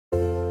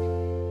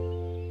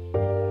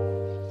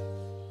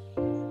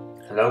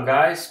Hello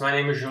guys, my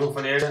name is Jeroen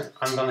van Ehrling.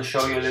 I'm going to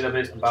show you a little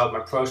bit about my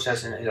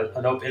process in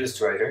Adobe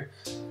Illustrator.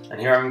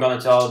 And here I'm going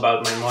to tell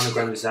about my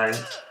monogram design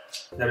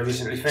that I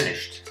recently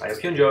finished. I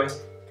hope you enjoy.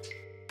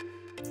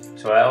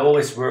 So I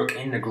always work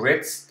in the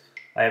grid.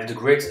 I have the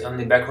grid on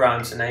the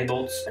backgrounds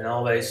enabled and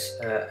always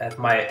have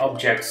my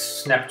objects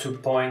snap to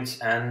point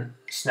and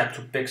snap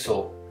to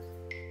pixel.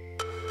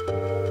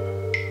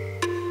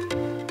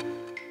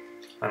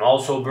 I'm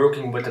also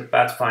working with the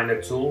Pathfinder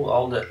tool.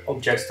 All the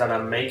objects that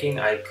I'm making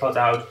I cut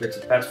out with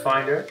the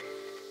Pathfinder,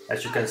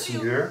 as you can see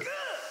here.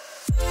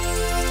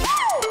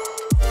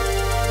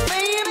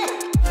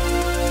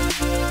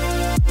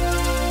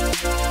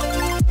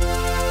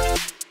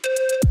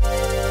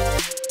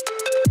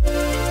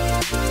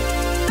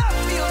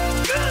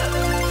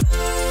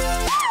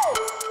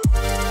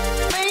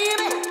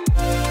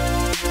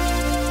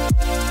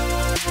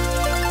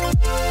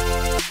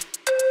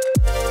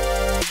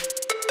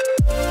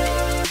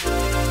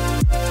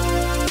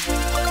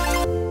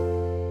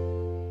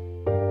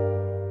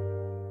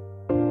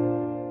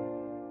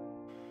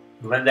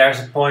 When there's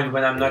a point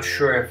when I'm not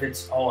sure if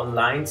it's all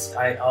aligned,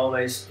 I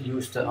always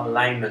use the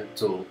alignment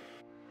tool.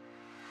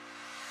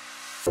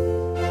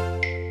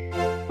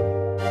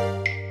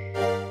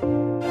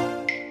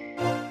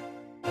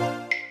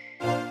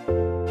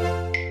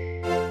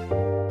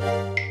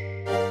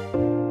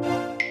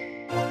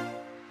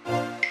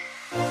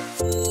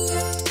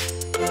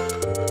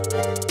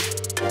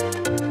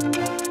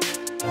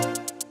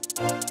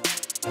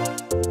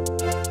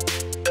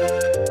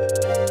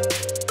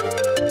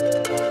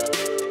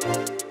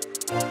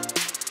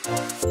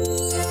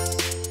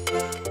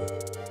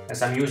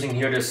 As I'm using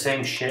here the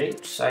same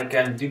shapes, I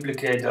can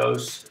duplicate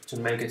those to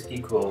make it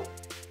equal.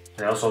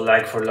 I also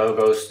like for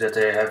logos that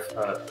they have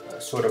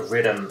a sort of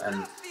rhythm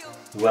and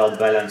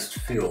well-balanced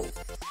feel.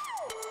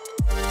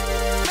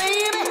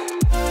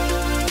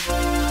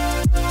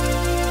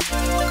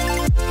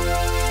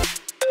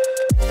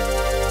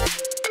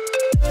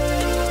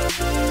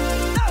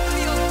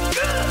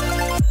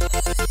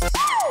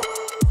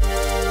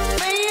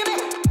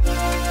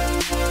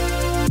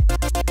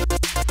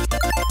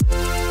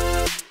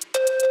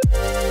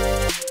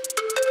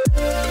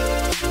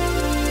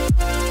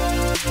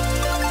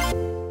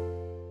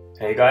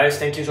 Hey guys,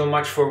 thank you so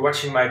much for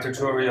watching my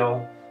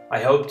tutorial.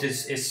 I hope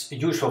this is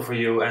useful for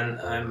you and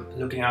I'm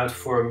looking out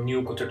for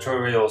new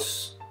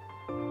tutorials